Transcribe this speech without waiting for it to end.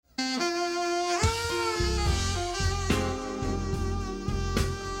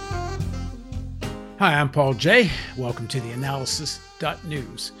Hi, I'm Paul J. Welcome to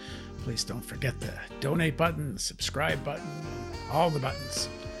theAnalysis.news. Please don't forget the donate button, the subscribe button, and all the buttons.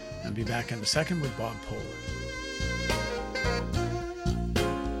 I'll be back in a second with Bob Pollin.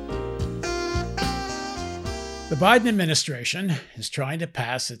 The Biden administration is trying to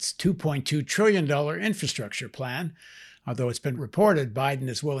pass its $2.2 trillion infrastructure plan, although it's been reported Biden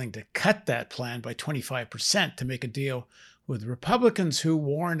is willing to cut that plan by 25% to make a deal with Republicans who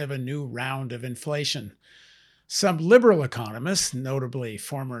warn of a new round of inflation. Some liberal economists, notably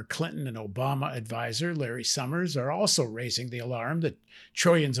former Clinton and Obama advisor Larry Summers, are also raising the alarm that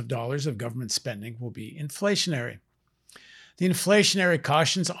trillions of dollars of government spending will be inflationary. The inflationary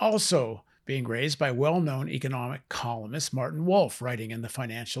cautions also being raised by well-known economic columnist Martin Wolf, writing in the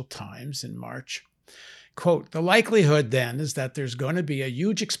Financial Times in March. Quote, "The likelihood then is that there's going to be a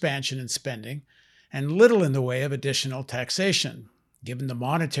huge expansion in spending and little in the way of additional taxation. Given the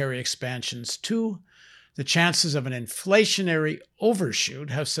monetary expansions too, the chances of an inflationary overshoot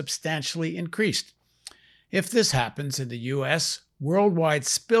have substantially increased. If this happens in the U.S., worldwide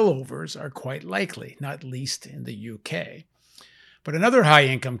spillovers are quite likely, not least in the UK. But in other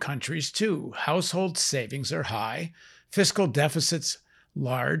high-income countries too, household savings are high, fiscal deficits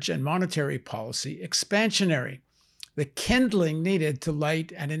large, and monetary policy expansionary. The kindling needed to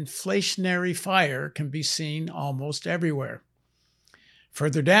light an inflationary fire can be seen almost everywhere."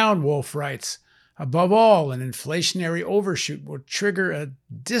 Further down, Wolf writes, "Above all, an inflationary overshoot will trigger a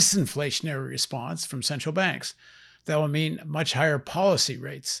disinflationary response from central banks. That will mean much higher policy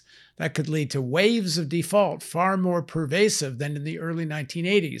rates. That could lead to waves of default far more pervasive than in the early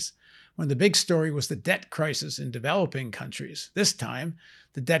 1980s, when the big story was the debt crisis in developing countries. This time,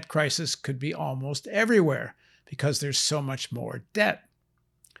 the debt crisis could be almost everywhere, because there's so much more debt."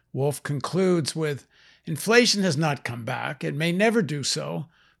 Wolf concludes with, "Inflation has not come back. It may never do so,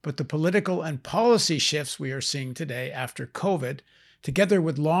 but the political and policy shifts we are seeing today after COVID, together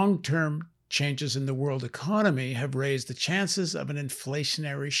with long-term changes in the world economy, have raised the chances of an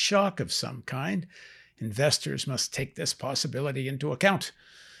inflationary shock of some kind. Investors must take this possibility into account."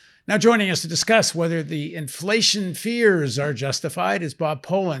 Now, joining us to discuss whether the inflation fears are justified is Bob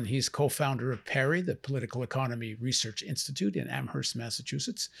Pollin. He's co-founder of PERI, the Political Economy Research Institute in Amherst,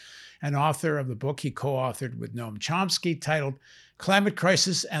 Massachusetts, and author of the book he co-authored with Noam Chomsky titled "Climate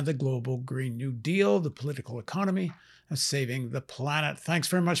Crisis and the Global Green New Deal, the Political Economy of Saving the Planet." Thanks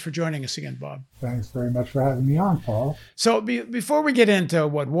very much for joining us again, Bob. Thanks very much for having me on, Paul. So before we get into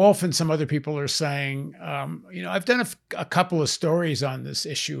what Wolf and some other people are saying, I've done a couple of stories on this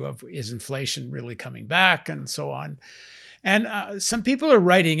issue of is inflation really coming back and so on. And some people are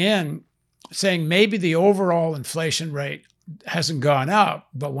writing in saying maybe the overall inflation rate hasn't gone up,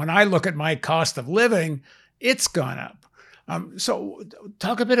 but when I look at my cost of living, it's gone up. So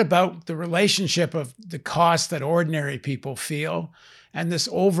talk a bit about the relationship of the cost that ordinary people feel and this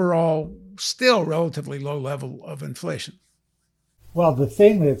overall still relatively low level of inflation. Well, the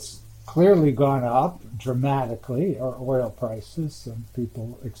thing that's clearly gone up dramatically are oil prices, and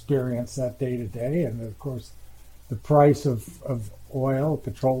people experience that day to day. And of course, the price of oil,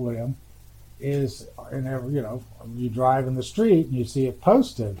 petroleum, is, you drive in the street and you see it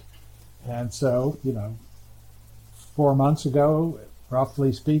posted. And so, 4 months ago,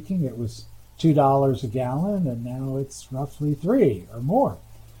 roughly speaking, it was $2 a gallon, and now it's roughly $3 or more,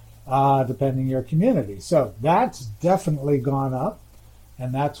 depending your community. So that's definitely gone up,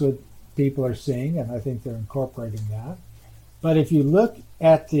 and that's what people are seeing, and I think they're incorporating that. But if you look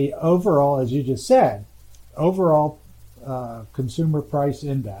at the overall, as you just said, overall consumer price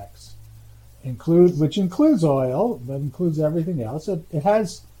index, which includes oil, but includes everything else, it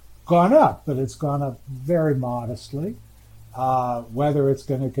has gone up, but it's gone up very modestly. Whether it's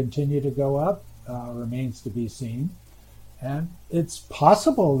going to continue to go up remains to be seen. And it's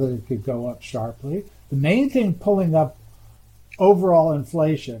possible that it could go up sharply. The main thing pulling up overall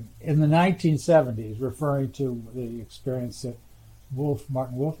inflation in the 1970s, referring to the experience that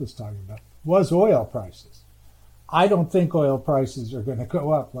Martin Wolf was talking about, was oil prices. I don't think oil prices are going to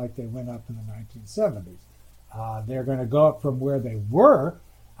go up like they went up in the 1970s. They're going to go up from where they were.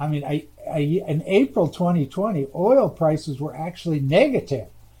 I mean, in April 2020, oil prices were actually negative.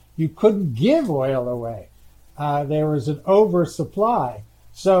 You couldn't give oil away. There was an oversupply.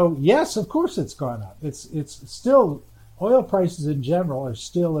 So yes, of course it's gone up. It's still, oil prices in general are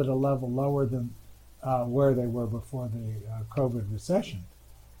still at a level lower than where they were before the COVID recession.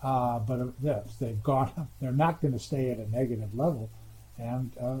 But yes, they've gone up. They're not going to stay at a negative level.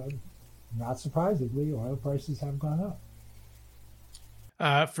 And not surprisingly, oil prices have gone up.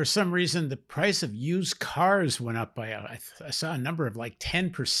 For some reason, the price of used cars went up by, I saw a number of like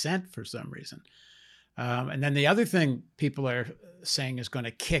 10% for some reason. And then the other thing people are saying is going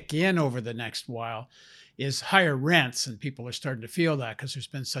to kick in over the next while is higher rents. And people are starting to feel that because there's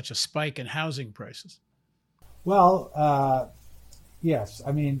been such a spike in housing prices. Well, yes.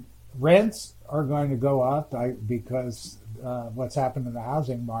 I mean, rents are going to go up because what's happened in the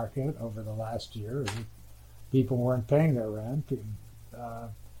housing market over the last year is people weren't paying their rent.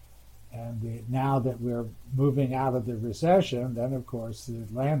 Now that we're moving out of the recession, then of course the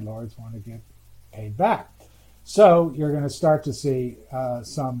landlords want to get paid back. So you're going to start to see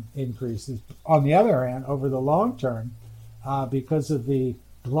some increases. On the other hand, over the long term, because of the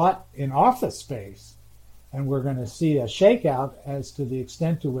glut in office space, and we're going to see a shakeout as to the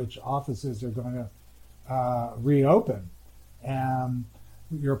extent to which offices are going to reopen. And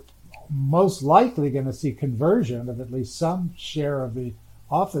you're most likely going to see conversion of at least some share of the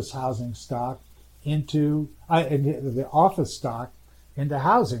office housing stock into the office stock into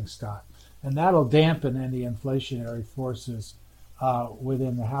housing stock. And that'll dampen any inflationary forces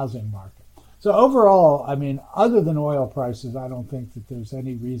within the housing market. So overall, I mean, other than oil prices, I don't think that there's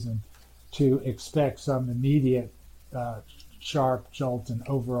any reason to expect some immediate sharp jolt in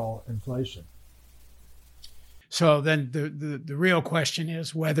overall inflation. So then the real question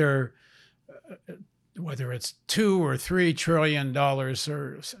is whether it's $2 or $3 trillion, or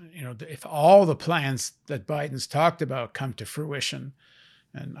if all the plans that Biden's talked about come to fruition,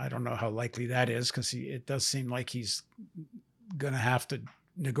 and I don't know how likely that is because it does seem like he's going to have to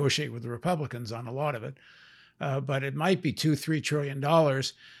negotiate with the Republicans on a lot of it, but it might be $2-3 trillion.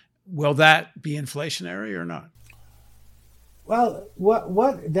 Will that be inflationary or not? Well,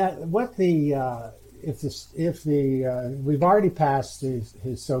 we've already passed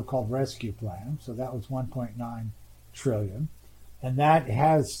his so-called rescue plan, so that was 1.9 trillion, and that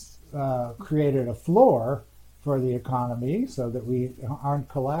has created a floor for the economy so that we aren't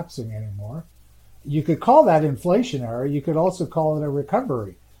collapsing anymore. You could call that inflationary. You could also call it a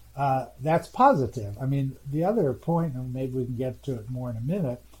recovery. That's positive. I mean, the other point, and maybe we can get to it more in a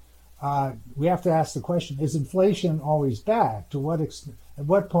minute, we have to ask the question, is inflation always bad? To what extent, at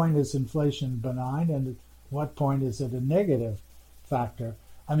what point is inflation benign, and at what point is it a negative factor?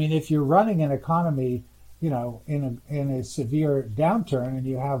 I mean, if you're running an economy, in a severe downturn and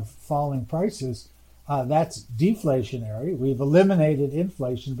you have falling prices, that's deflationary. We've eliminated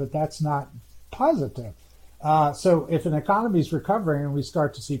inflation, but that's not positive. So if an economy is recovering and we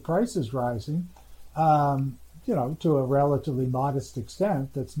start to see prices rising, to a relatively modest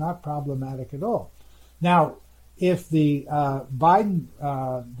extent, that's not problematic at all. Now, if the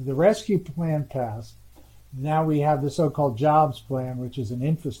the rescue plan passed, now we have the so-called jobs plan, which is an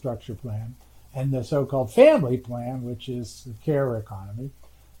infrastructure plan, and the so-called family plan, which is the care economy.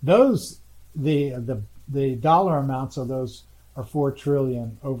 Those, the dollar amounts of those are $4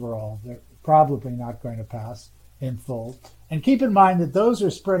 trillion overall. They're probably not going to pass in full. And keep in mind that those are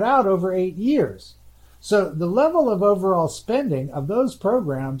spread out over 8 years. So the level of overall spending of those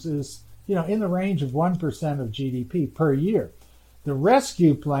programs is, in the range of 1% of GDP per year. The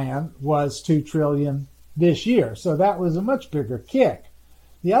rescue plan was $2 trillion this year, so that was a much bigger kick.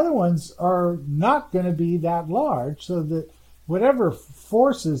 The other ones are not going to be that large, so that whatever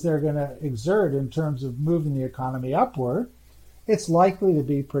forces they're going to exert in terms of moving the economy upward, it's likely to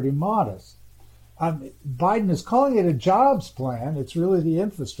be pretty modest. Biden is calling it a jobs plan. It's really the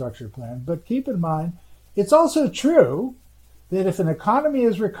infrastructure plan. But keep in mind, it's also true that if an economy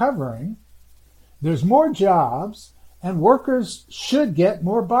is recovering, there's more jobs and workers should get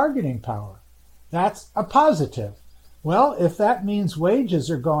more bargaining power. That's a positive. Well, if that means wages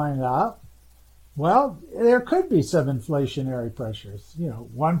are going up, well, there could be some inflationary pressures,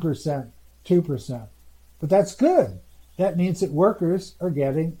 1%, 2%. But that's good. That means that workers are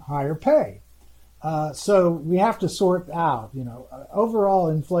getting higher pay. So we have to sort out, overall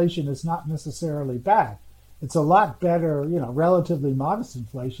inflation is not necessarily bad. It's a lot better, relatively modest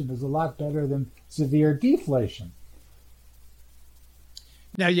inflation is a lot better than severe deflation.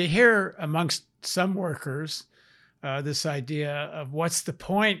 Now you hear amongst some workers this idea of what's the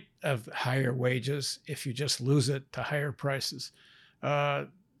point of higher wages if you just lose it to higher prices.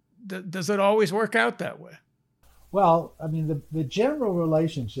 Does it always work out that way? Well, I mean, the general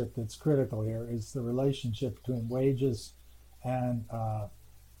relationship that's critical here is the relationship between wages and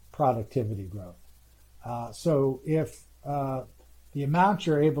productivity growth. So if the amount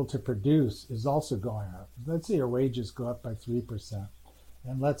you're able to produce is also going up, let's say your wages go up by 3%,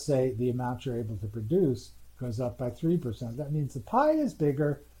 and let's say the amount you're able to produce goes up by 3%. That means the pie is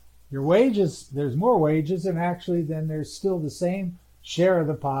bigger, your wages, there's more wages, and actually then there's still the same share of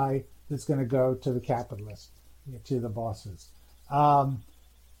the pie that's going to go to the capitalist, to the bosses.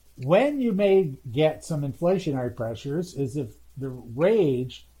 When you may get some inflationary pressures is if the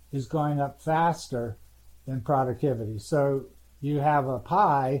wage is going up faster than productivity. So you have a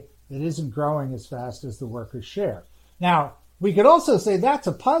pie that isn't growing as fast as the workers' share. Now, we could also say that's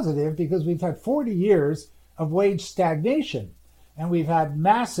a positive because we've had 40 years of wage stagnation and we've had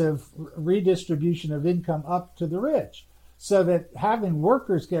massive redistribution of income up to the rich. So that having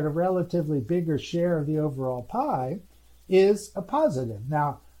workers get a relatively bigger share of the overall pie is a positive.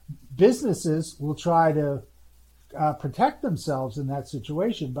 Now, businesses will try to protect themselves in that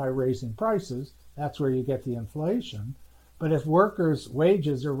situation by raising prices. That's where you get the inflation. But if workers'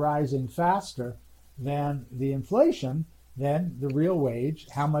 wages are rising faster than the inflation, then the real wage,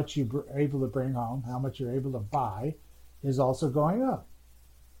 how much you're able to bring home, how much you're able to buy, is also going up.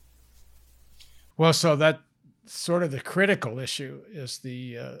 Well, so that sort of the critical issue is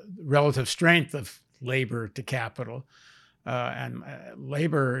the relative strength of labor to capital. And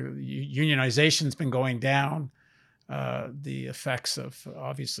labor unionization has been going down. The effects of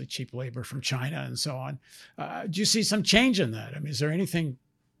obviously cheap labor from China and so on. Do you see some change in that? I mean, is there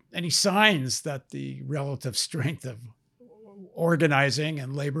any signs that the relative strength of organizing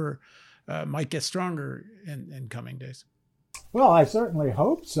and labor might get stronger in coming days? Well, I certainly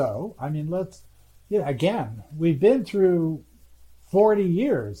hope so. I mean, again, we've been through 40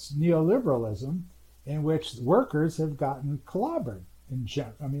 years neoliberalism in which workers have gotten clobbered.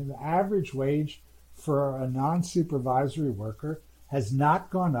 I mean, the average wage for a non-supervisory worker has not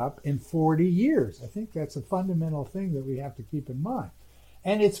gone up in 40 years. I think that's a fundamental thing that we have to keep in mind.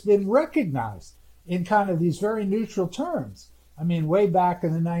 And it's been recognized in kind of these very neutral terms. I mean, way back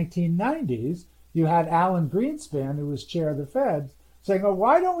in the 1990s, you had Alan Greenspan, who was chair of the Fed, saying, oh,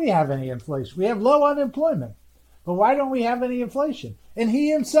 why don't we have any inflation? We have low unemployment, but why don't we have any inflation? And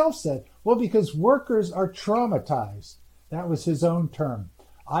he himself said, well, because workers are traumatized. That was his own term.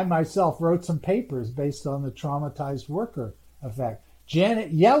 I myself wrote some papers based on the traumatized worker effect.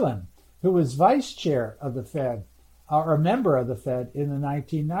 Janet Yellen, who was vice chair of the Fed, or a member of the Fed in the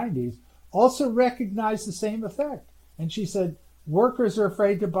 1990s, also recognized the same effect. And she said, workers are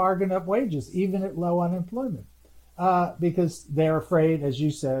afraid to bargain up wages, even at low unemployment, because they're afraid, as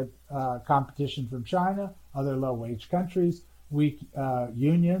you said, competition from China, other low-wage countries, weak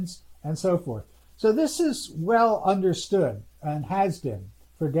unions, and so forth. So this is well understood and has been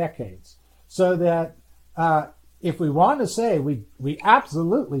for decades. So that if we want to say we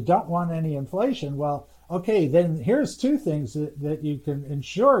absolutely don't want any inflation, well, okay, then here's two things that you can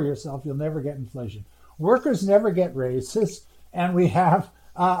ensure yourself you'll never get inflation. Workers never get raises, and we have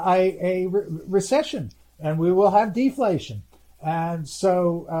a recession, and we will have deflation. And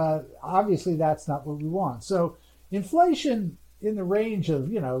so obviously that's not what we want. So inflation in the range of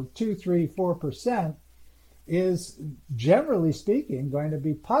 2, 3, 4% is generally speaking going to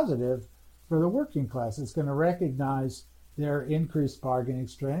be positive for the working class. It's going to recognize their increased bargaining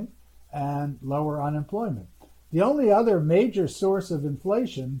strength and lower unemployment. The only other major source of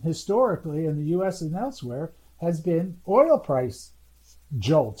inflation historically in the U.S. and elsewhere has been oil price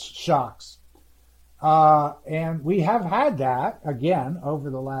jolts, shocks. And we have had that, again,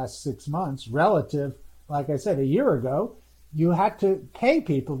 over the last 6 months, relative, like I said, a year ago, you had to pay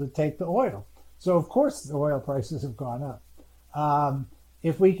people to take the oil. So, of course, the oil prices have gone up.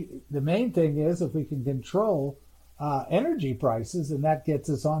 The main thing is if we can control energy prices, and that gets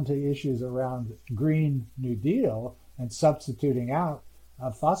us onto issues around Green New Deal and substituting out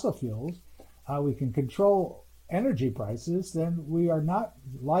fossil fuels, we can control energy prices, then we are not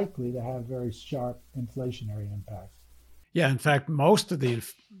likely to have very sharp inflationary impacts. Yeah, in fact, most of the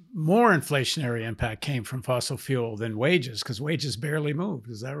more inflationary impact came from fossil fuel than wages, because wages barely moved.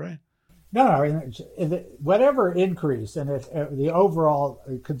 Is that right? No, whatever increase in the overall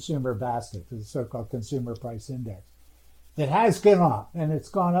consumer basket, the so-called consumer price index, it has gone up, and it's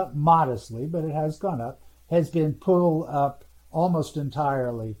gone up modestly, but it has gone up, has been pulled up almost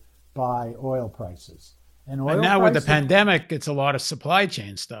entirely by oil prices. And now with the pandemic, it's a lot of supply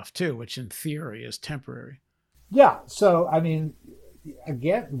chain stuff too, which in theory is temporary. Yeah. So, I mean,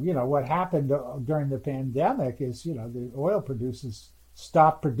 again, what happened during the pandemic is, the oil producers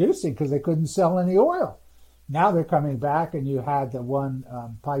stopped producing because they couldn't sell any oil. Now they're coming back, and you had the one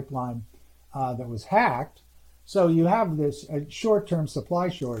pipeline that was hacked. So you have this short-term supply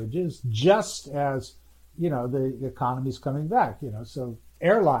shortages just as, the economy's coming back, So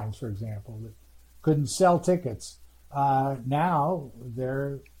airlines, for example, that couldn't sell tickets. Now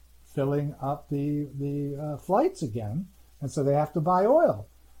they're filling up the flights again, and so they have to buy oil.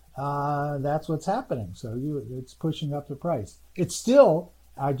 That's what's happening. So it's pushing up the price. It's still,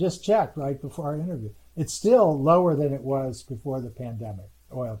 I just checked right before our interview, it's still lower than it was before the pandemic.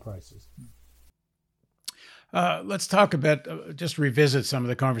 oil prices. Let's talk a bit, just revisit some of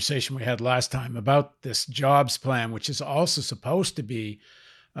the conversation we had last time about this jobs plan, which is also supposed to be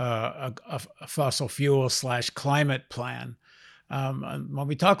a fossil fuel / climate plan. When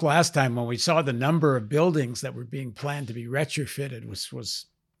we talked last time, when we saw the number of buildings that were being planned to be retrofitted was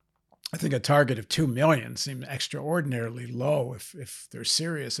I think a target of 2 million seemed extraordinarily low if they're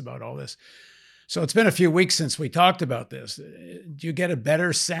serious about all this. So it's been a few weeks since we talked about this. Do you get a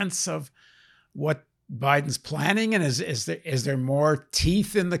better sense of what Biden's planning, and is there more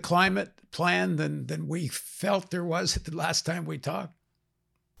teeth in the climate plan than we felt there was at the last time we talked?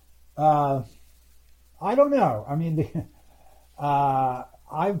 I don't know. I mean,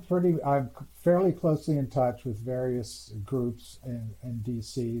 I'm fairly closely in touch with various groups in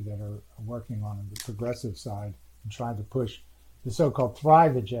DC that are working on the progressive side and trying to push the so-called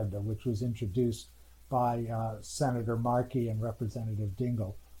Thrive agenda, which was introduced by Senator Markey and Representative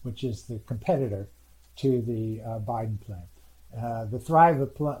Dingell, which is the competitor to the Biden plan.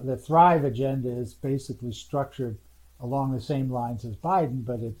 The Thrive agenda is basically structured along the same lines as Biden,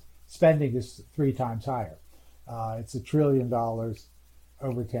 but its spending is 3 times higher. It's $1 trillion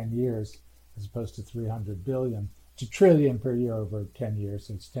over 10 years, as opposed to 300 billion. It's $1 trillion per year over 10 years,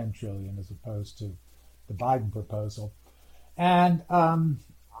 so it's 10 trillion as opposed to the Biden proposal. And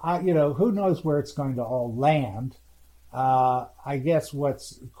who knows where it's going to all land? I guess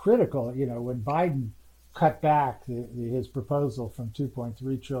what's critical, when Biden cut back his proposal from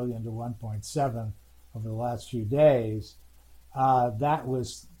 2.3 trillion to 1.7 over the last few days, that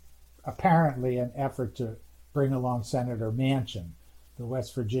was apparently an effort to bring along Senator Manchin, the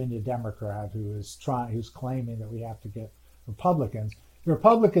West Virginia Democrat, who's claiming that we have to get Republicans. The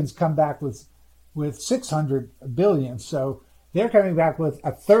Republicans come back with 600 billion, so they're coming back with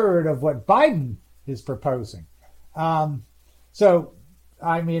a third of what Biden is proposing. So,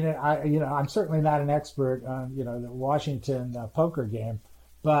 I mean, I'm certainly not an expert on the Washington poker game,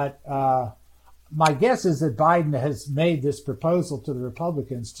 but my guess is that Biden has made this proposal to the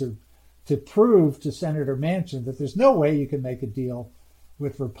Republicans to prove to Senator Manchin that there's no way you can make a deal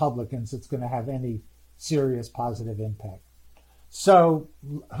with Republicans that's going to have any serious positive impact. So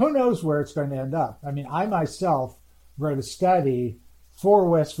who knows where it's going to end up? I mean, I myself wrote a study for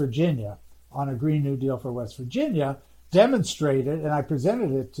West Virginia on a Green New Deal for West Virginia, demonstrated, and I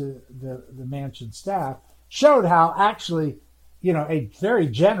presented it to the Manchin staff, showed how actually, a very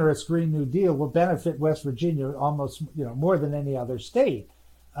generous Green New Deal will benefit West Virginia almost, more than any other state,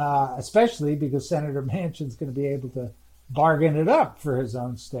 especially because Senator Manchin's going to be able to bargain it up for his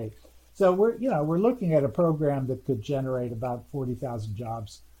own state. So we're looking at a program that could generate about 40,000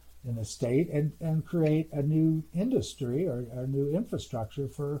 jobs in the state and create a new industry or a new infrastructure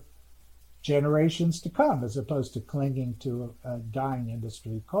for generations to come, as opposed to clinging to a dying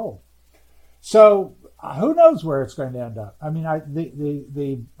industry, coal. So who knows where it's going to end up? I mean,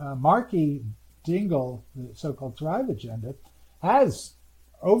 the Markey-Dingell, the so-called Thrive agenda, has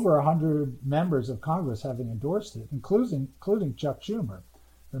over 100 members of Congress having endorsed it, including Chuck Schumer,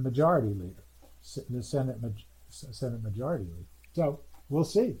 the majority leader, the Senate majority leader. So we'll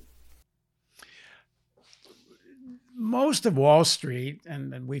see. Most of Wall Street,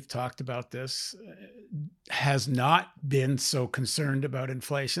 and we've talked about this, has not been so concerned about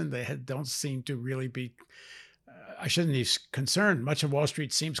inflation. They don't seem to really be, I shouldn't be concerned. Much of Wall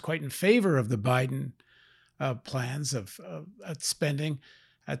Street seems quite in favor of the Biden plans of spending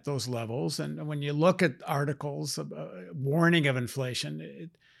at those levels. And when you look at articles of warning of inflation,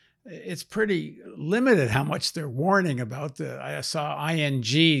 it's pretty limited how much they're warning about. I saw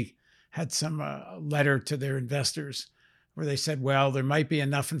ING had some letter to their investors where they said, well, there might be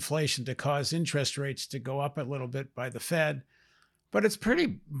enough inflation to cause interest rates to go up a little bit by the Fed, but it's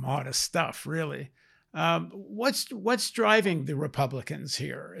pretty modest stuff, really. What's driving the Republicans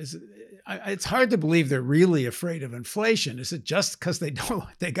here? It's hard to believe they're really afraid of inflation. Is it just because they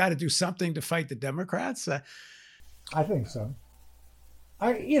got to do something to fight the Democrats? I think so.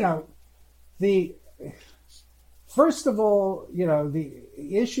 First of all, the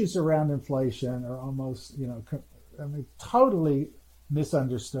issues around inflation are almost, totally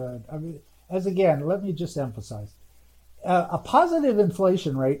misunderstood. Let me just emphasize, a positive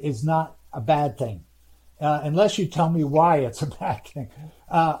inflation rate is not a bad thing, unless you tell me why it's a bad thing.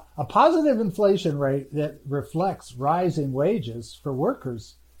 A positive inflation rate that reflects rising wages for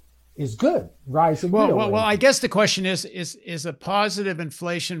workers is good. Rising real wages. Well, I guess the question is a positive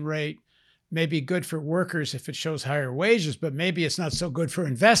inflation rate may be good for workers if it shows higher wages, but maybe it's not so good for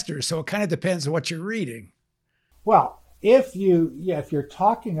investors. So it kind of depends on what you're reading. Well, if you're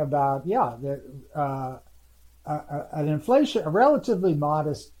talking about, an inflation, a relatively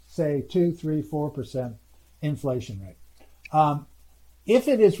modest, say 2, 3, 4% inflation rate. If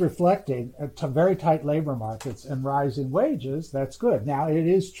it is reflecting very tight labor markets and rising wages, that's good. Now, it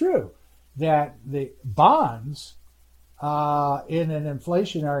is true that the bonds in an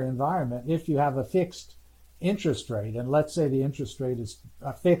inflationary environment, if you have a fixed interest rate, and let's say the interest rate is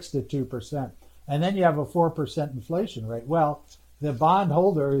fixed at 2%, and then you have a 4% inflation rate, well, the bond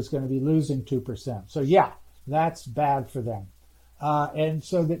holder is going to be losing 2%. So yeah, that's bad for them. And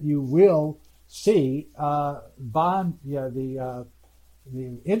so that you will see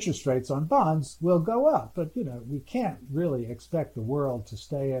the interest rates on bonds will go up. But, we can't really expect the world to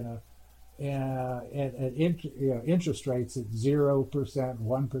stay interest rates at 0%,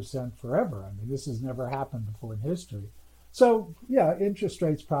 1% forever. I mean, this has never happened before in history. So, yeah, interest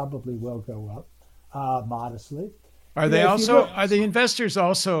rates probably will go up modestly. Are the investors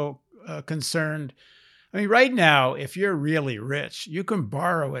also concerned? I mean, right now, if you're really rich, you can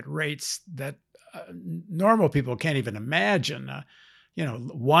borrow at rates that normal people can't even imagine.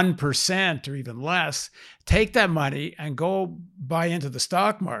 1% or even less. Take that money and go buy into the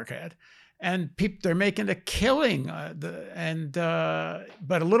stock market, and they're making a killing.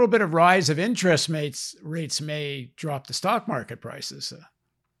 But a little bit of rise of interest rates may drop the stock market prices.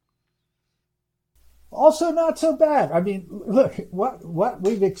 Also not so bad. I mean, look, what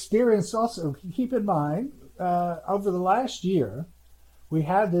we've experienced also, keep in mind, over the last year, we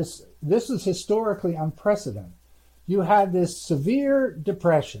had this is historically unprecedented. You had this severe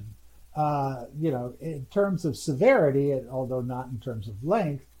depression, in terms of severity, although not in terms of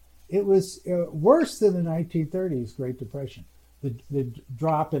length. It was worse than the 1930s Great Depression, the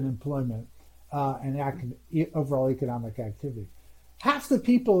drop in employment and overall economic activity. Half the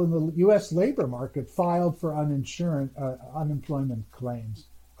people in the U.S. labor market filed for unemployment claims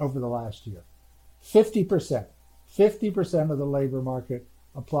over the last year. 50% of the labor market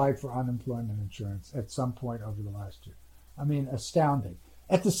applied for unemployment insurance at some point over the last year. I mean, astounding.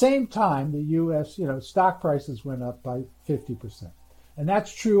 At the same time, the U.S., stock prices went up by 50%. And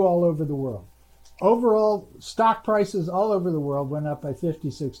that's true all over the world. Overall, stock prices all over the world went up by 50,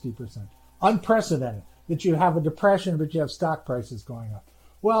 60%. Unprecedented that you have a depression, but you have stock prices going up.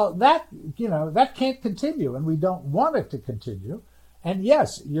 Well, that can't continue, and we don't want it to continue. And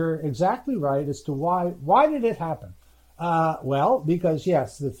yes, you're exactly right as to why did it happen? Well, because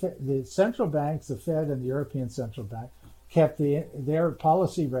yes, the central banks, the Fed and the European Central Bank, kept their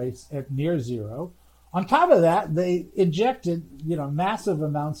policy rates at near zero. On top of that, they injected massive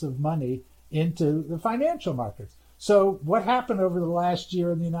amounts of money into the financial markets. So what happened over the last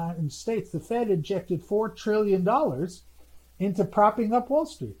year in the United States? The Fed injected $4 trillion into propping up Wall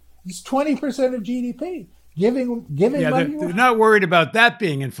Street. It's 20% of GDP. Giving money. They're not worried about that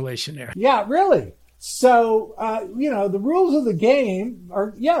being inflationary. Yeah, really. So, the rules of the game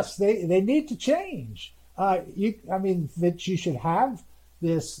are, yes, they need to change. That you should have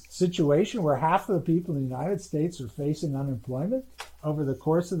this situation where half of the people in the United States are facing unemployment over the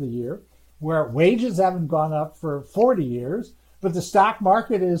course of the year, where wages haven't gone up for 40 years, but the stock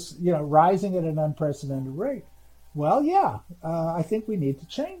market is, rising at an unprecedented rate. Well, yeah, I think we need to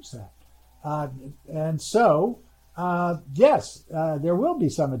change that. Yes, there will be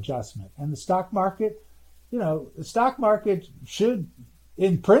some adjustment. And the stock market, should,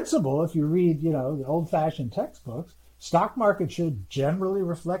 in principle, if you read, the old-fashioned textbooks, stock market should generally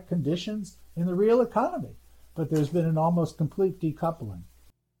reflect conditions in the real economy. But there's been an almost complete decoupling.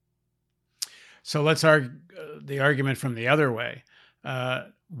 So let's argue the argument from the other way.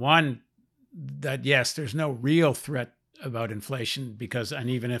 One, that yes, there's no real threat about inflation and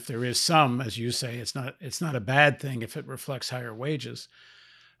even if there is some, as you say, it's not a bad thing if it reflects higher wages.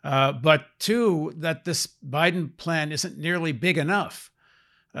 But two, that this Biden plan isn't nearly big enough,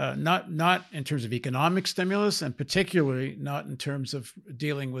 not in terms of economic stimulus, and particularly not in terms of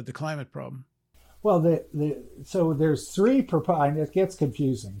dealing with the climate problem. Well, so there's three and it gets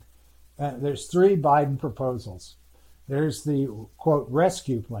confusing. There's three Biden proposals. There's the, quote,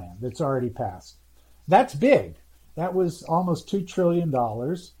 rescue plan that's already passed. That's big. That was almost $2 trillion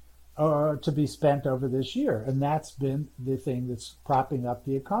to be spent over this year. And that's been the thing that's propping up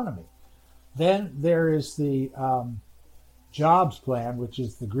the economy. Then there is the jobs plan, which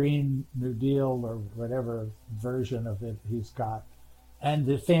is the Green New Deal or whatever version of it he's got, and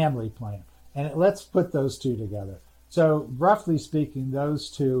the family plan. And let's put those two together. So roughly speaking, those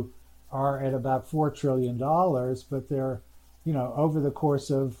two are at about $4 trillion, but they're, over the course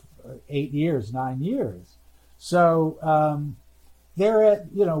of 9 years. So they're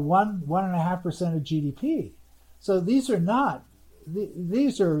at, 1.5% of GDP. So these are not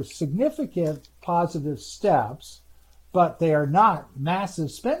these are significant positive steps, but they are not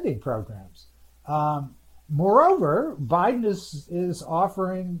massive spending programs. Moreover, Biden is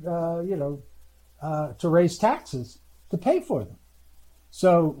offering, to raise taxes to pay for them.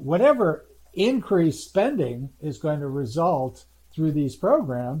 So whatever increased spending is going to result through these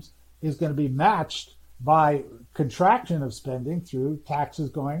programs is going to be matched by contraction of spending through taxes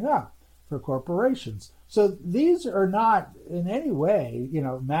going up for corporations. So these are not in any way,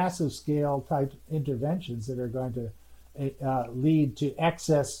 massive scale type interventions that are going to lead to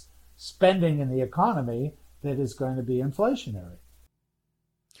excess spending in the economy that is going to be inflationary.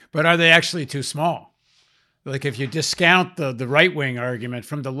 But are they actually too small? Like if you discount the right-wing argument,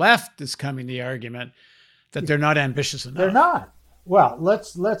 from the left is coming the argument that they're not ambitious enough. They're not. Well,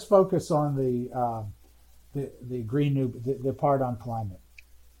 let's focus on the Green New, the part on climate.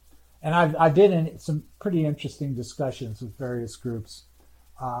 And I've been in some pretty interesting discussions with various groups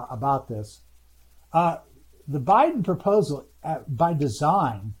about this. The Biden proposal, by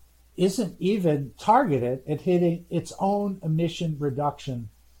design, isn't even targeted at hitting its own emission reduction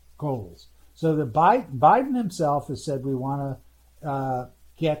goals. So the Biden himself has said we want to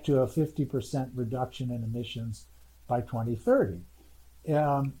get to a 50% reduction in emissions by 2030.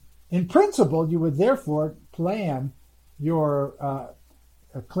 In principle, you would therefore plan your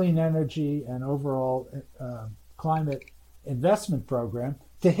clean energy and overall climate investment program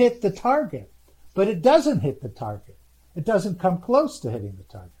to hit the target. But it doesn't hit the target. It doesn't come close to hitting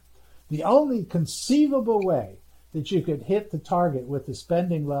the target. The only conceivable way that you could hit the target with the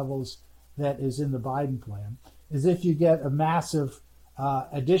spending levels that is in the Biden plan is if you get a massive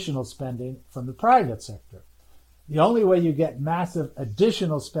additional spending from the private sector. The only way you get massive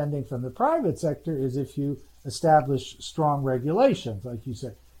additional spending from the private sector is if you establish strong regulations. Like you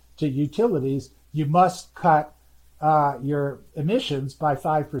said, to utilities, you must cut your emissions by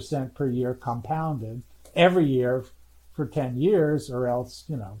 5% per year compounded every year for 10 years, or else,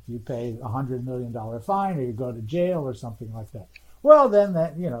 you pay a $100 million fine or you go to jail or something like that. Well, then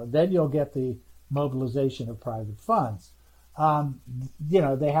then you'll get the mobilization of private funds.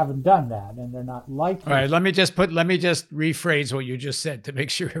 They haven't done that, and they're not likely. All right, let me just rephrase what you just said to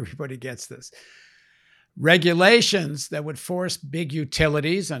make sure everybody gets this. Regulations that would force big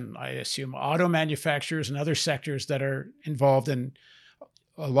utilities, and I assume auto manufacturers and other sectors that are involved in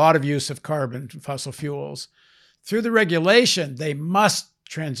a lot of use of carbon and fossil fuels, through the regulation, they must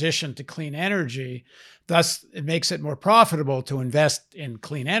transition to clean energy. Thus, it makes it more profitable to invest in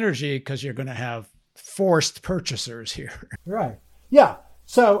clean energy because you're going to have forced purchasers here. Right. Yeah.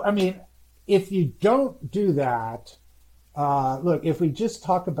 So, if you don't do that, look, if we just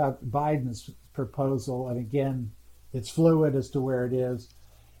talk about Biden's proposal, and again, it's fluid as to where it is,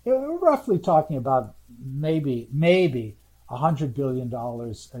 we're roughly talking about maybe $100 billion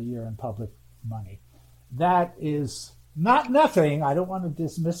a year in public money. That is not nothing. I don't want to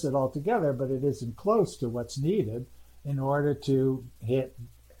dismiss it altogether, but it isn't close to what's needed in order to hit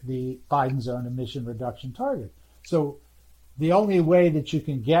the Biden's own emission reduction target. So the only way that you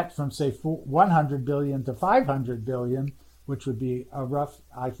can get from, say, 100 billion to 500 billion, which would be a rough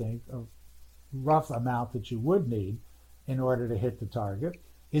amount that you would need in order to hit the target,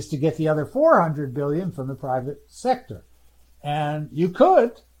 is to get the other 400 billion from the private sector. And you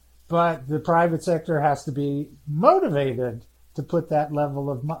could, but the private sector has to be motivated to put that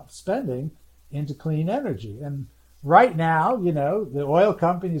level of spending into clean energy. And right now, the oil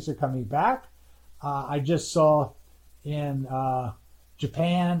companies are coming back. I just saw in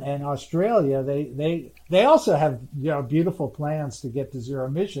Japan and Australia, they also have beautiful plans to get to zero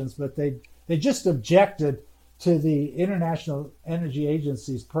emissions, but they just objected to the International Energy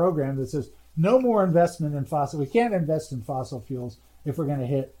Agency's program that says no more investment in fossil. We can't invest in fossil fuels if we're going to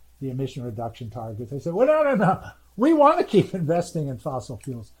hit the emission reduction target. They said, well, no. We want to keep investing in fossil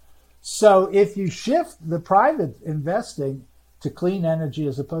fuels. So if you shift the private investing to clean energy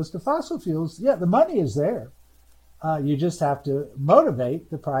as opposed to fossil fuels, the money is there. You just have to motivate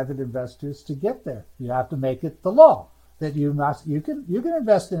the private investors to get there. You have to make it the law that you can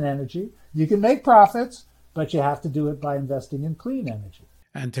invest in energy, you can make profits, but you have to do it by investing in clean energy.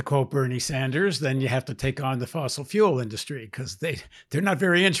 And to quote Bernie Sanders, then you have to take on the fossil fuel industry because they're not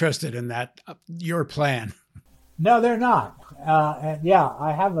very interested in that, your plan. No, they're not.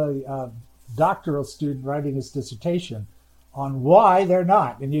 I have a doctoral student writing his dissertation on why they're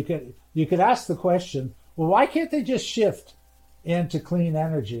not. And you could ask the question, well, why can't they just shift into clean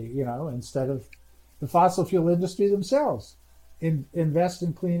energy, instead of the fossil fuel industry themselves invest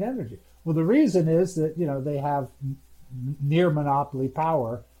in clean energy? Well, the reason is that, they have near monopoly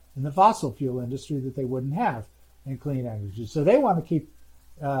power in the fossil fuel industry that they wouldn't have in clean energy. So they want to keep,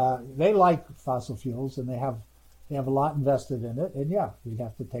 they like fossil fuels, and they have a lot invested in it. And yeah, we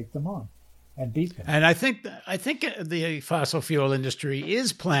have to take them on and beat them. And I think the fossil fuel industry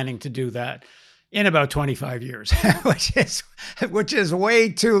is planning to do that in about 25 years, which is way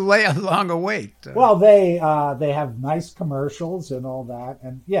too long a wait. Well, they have nice commercials and all that,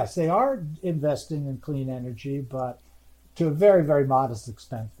 and yes, they are investing in clean energy, but to a very, very modest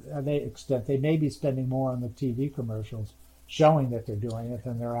extent. They may be spending more on the TV commercials, showing that they're doing it,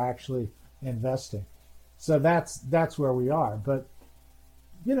 than they're actually investing. So that's where we are. But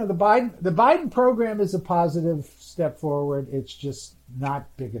the Biden program is a positive step forward. It's just not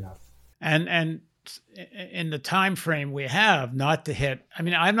big enough. And in the time frame we have not to hit, I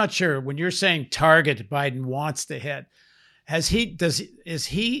mean, I'm not sure when you're saying target Biden wants to hit, is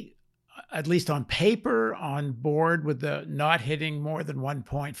he at least on paper on board with the not hitting more than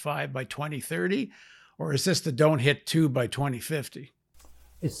 1.5 by 2030, or is this the don't hit 2 by 2050?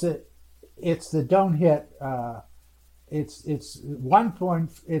 It's the don't hit. It's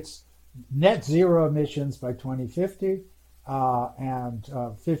net zero emissions by 2050 and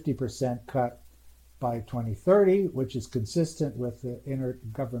 50% cut by 2030, which is consistent with the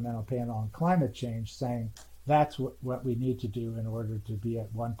Intergovernmental Panel on Climate Change saying that's what we need to do in order to be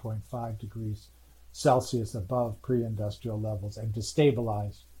at 1.5 degrees Celsius above pre-industrial levels and to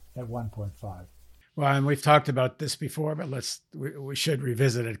stabilize at 1.5. Well, and we've talked about this before, but we should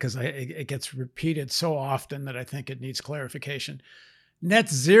revisit it because it gets repeated so often that I think it needs clarification. Net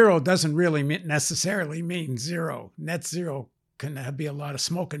zero doesn't really necessarily mean zero. Net zero can be a lot of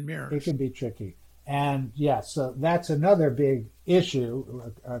smoke and mirrors. It can be tricky. And yes, so that's another big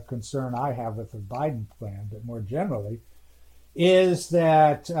issue, a concern I have with the Biden plan, but more generally, is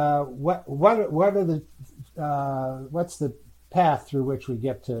that what's the path through which we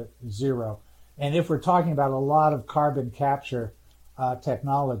get to zero? And if we're talking about a lot of carbon capture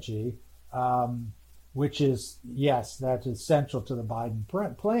technology, which is, yes, that's essential to the Biden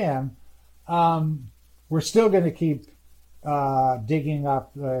plan, we're still going to keep digging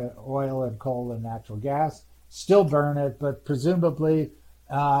up oil and coal and natural gas, still burn it, but presumably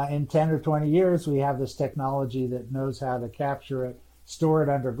in 10 or 20 years, we have this technology that knows how to capture it, store it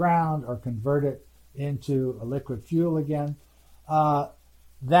underground, or convert it into a liquid fuel again.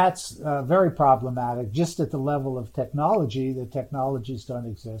 That's very problematic just at the level of technology. The technologies don't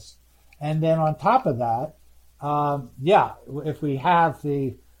exist. And then on top of that, if we have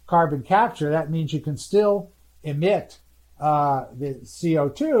the carbon capture, that means you can still emit the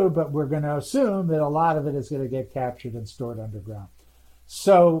CO2, but we're going to assume that a lot of it is going to get captured and stored underground.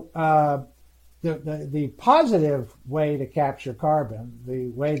 So the positive way to capture carbon, the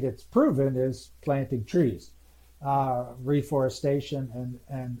way that's proven, is planting trees, reforestation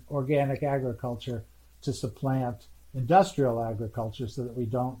and organic agriculture to supplant industrial agriculture so that we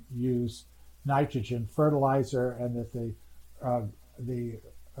don't use nitrogen fertilizer and that the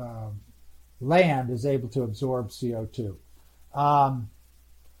land is able to absorb CO2.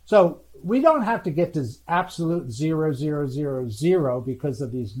 So we don't have to get to absolute 0.000 because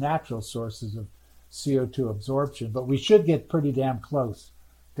of these natural sources of CO2 absorption, but we should get pretty damn close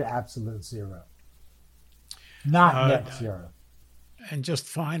to absolute zero, not net zero. And just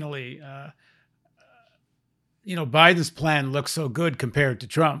finally, Biden's plan looks so good compared to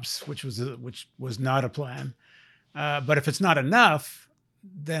Trump's, which was not a plan. But if it's not enough,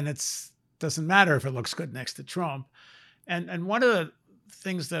 then it doesn't matter if it looks good next to Trump. And one of the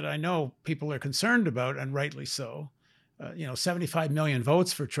things that I know people are concerned about, and rightly so, 75 million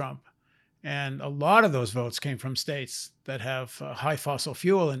votes for Trump. And a lot of those votes came from states that have high fossil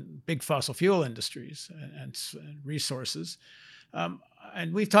fuel and big fossil fuel industries and resources.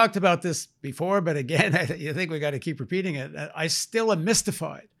 And we've talked about this before, but again, I think we got to keep repeating it. I still am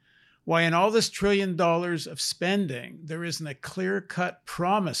mystified why in all this $1 trillion of spending, there isn't a clear-cut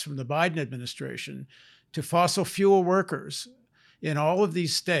promise from the Biden administration to fossil fuel workers in all of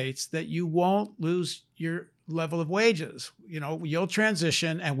these states that you won't lose your level of wages. You'll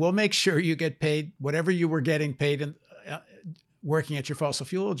transition and we'll make sure you get paid whatever you were getting paid in working at your fossil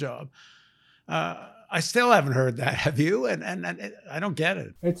fuel job. I still haven't heard that. Have you? And I don't get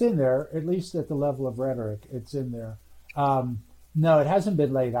it. It's in there, at least at the level of rhetoric. It's in there. No, it hasn't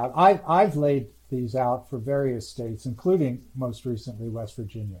been laid out. I've laid these out for various states, including most recently West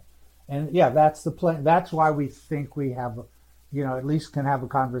Virginia. And yeah, that's the plan. That's why we think we have, at least can have a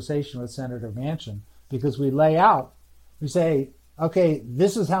conversation with Senator Manchin, because we lay out, we say, okay,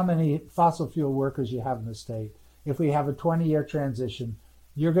 this is how many fossil fuel workers you have in the state. If we have a 20-year transition,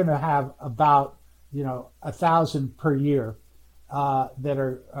 you're going to have about 1,000 per year that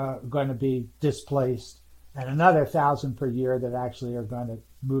are going to be displaced. and another 1,000 per year that actually are going to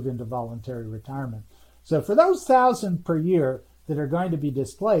move into voluntary retirement. So for those 1,000 per year that are going to be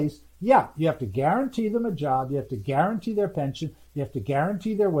displaced, yeah, you have to guarantee them a job, you have to guarantee their pension, you have to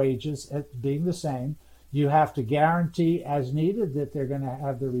guarantee their wages at being the same, you have to guarantee as needed that they're going to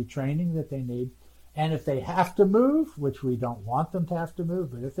have the retraining that they need. And if they have to move, which we don't want them to have to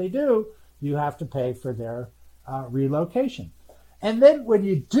move, but if they do, you have to pay for their relocation. And then when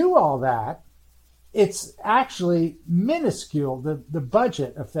you do all that, it's actually minuscule. The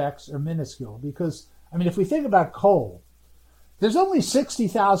budget effects are minuscule because, I mean, if we think about coal, there's only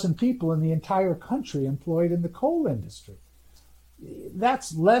 60,000 people in the entire country employed in the coal industry.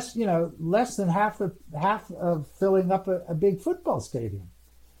 That's less than half of filling up a big football stadium.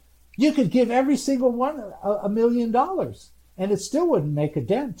 You could give every single one $1 million, and it still wouldn't make a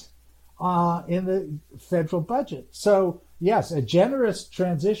dent in the federal budget. So, yes, a generous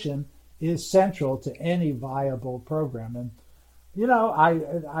transition is central to any viable program. And,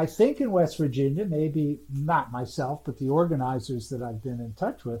 I think in West Virginia, maybe not myself, but the organizers that I've been in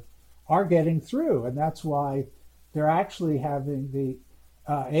touch with are getting through. And that's why they're actually having the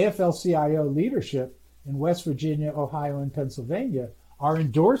AFL-CIO leadership in West Virginia, Ohio, and Pennsylvania are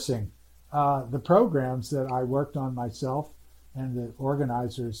endorsing the programs that I worked on myself and the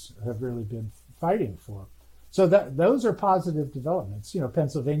organizers have really been fighting for. So those are positive developments.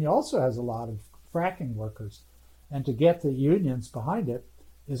 Pennsylvania also has a lot of fracking workers, and to get the unions behind it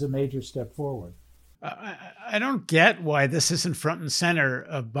is a major step forward. I don't get why this isn't front and center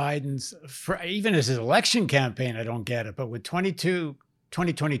of Biden's, even as his election campaign, I don't get it. But with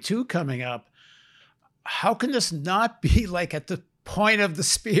 2022 coming up, how can this not be like at the point of the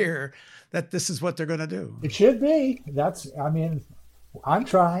spear that this is what they're going to do? It should be. I'm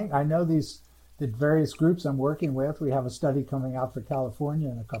trying. I know the various groups I'm working with. We have a study coming out for California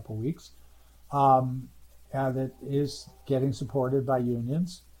in a couple of weeks that is getting supported by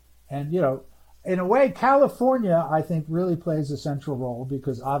unions. And, in a way, California, I think, really plays a central role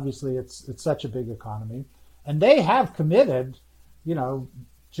because obviously it's such a big economy. And they have committed,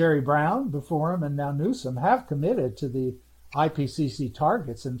 Jerry Brown before him and now Newsom have committed to the IPCC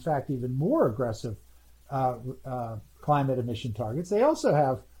targets, in fact, even more aggressive climate emission targets. They also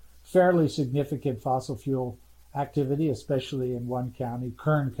have fairly significant fossil fuel activity, especially in one county,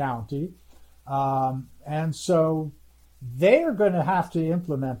 Kern County. And so they are going to have to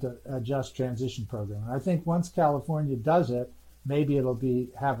implement a just transition program. And I think once California does it, maybe it'll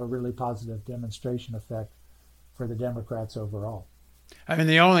have a really positive demonstration effect for the Democrats overall. I mean,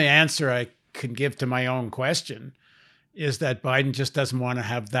 the only answer I can give to my own question is that Biden just doesn't want to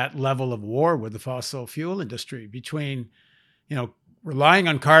have that level of war with the fossil fuel industry between, relying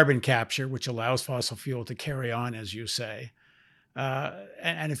on carbon capture, which allows fossil fuel to carry on, as you say.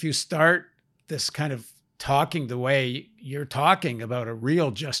 And if you start this kind of talking the way you're talking about a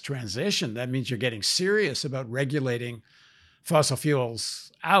real just transition, that means you're getting serious about regulating fossil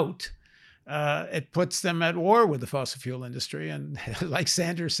fuels out. It puts them at war with the fossil fuel industry. And like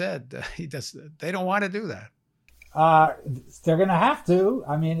Sanders said, they don't want to do that. They're going to have to.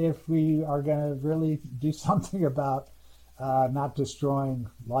 I mean, if we are going to really do something about not destroying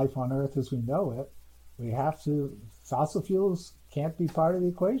life on Earth as we know it, we have to. Fossil fuels can't be part of the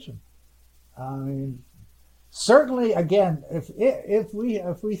equation. I mean, certainly, again, if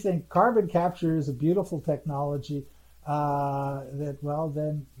we think carbon capture is a beautiful technology,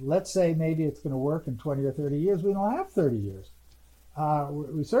 then let's say maybe it's going to work in 20 or 30 years. We don't have 30 years.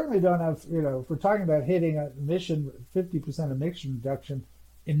 We certainly don't have, if we're talking about hitting a 50% emission reduction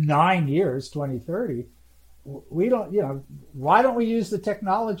in 9 years, 2030, we don't, why don't we use the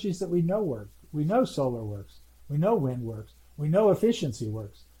technologies that we know work? We know solar works. We know wind works. We know efficiency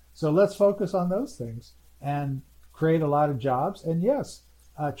works. So let's focus on those things and create a lot of jobs. And yes,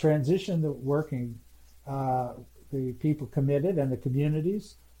 transition the working, the people committed and the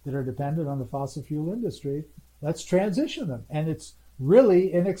communities that are dependent on the fossil fuel industry. Let's transition them. And it's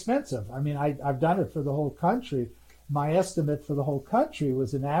really inexpensive. I mean, I've done it for the whole country. My estimate for the whole country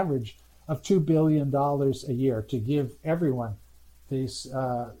was an average of $2 billion a year to give everyone this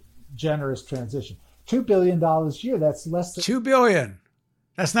generous transition. $2 billion a year, that's less than... $2 billion.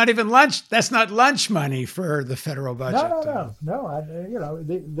 That's not even lunch. That's not lunch money for the federal budget. No.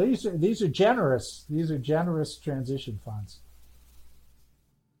 These are generous. These are generous transition funds.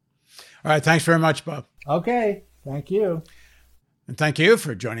 All right. Thanks very much, Bob. Okay. Thank you. And thank you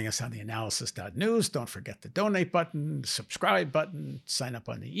for joining us on theAnalysis.news. Don't forget the donate button, subscribe button, sign up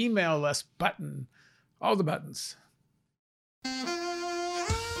on the email list button, all the buttons.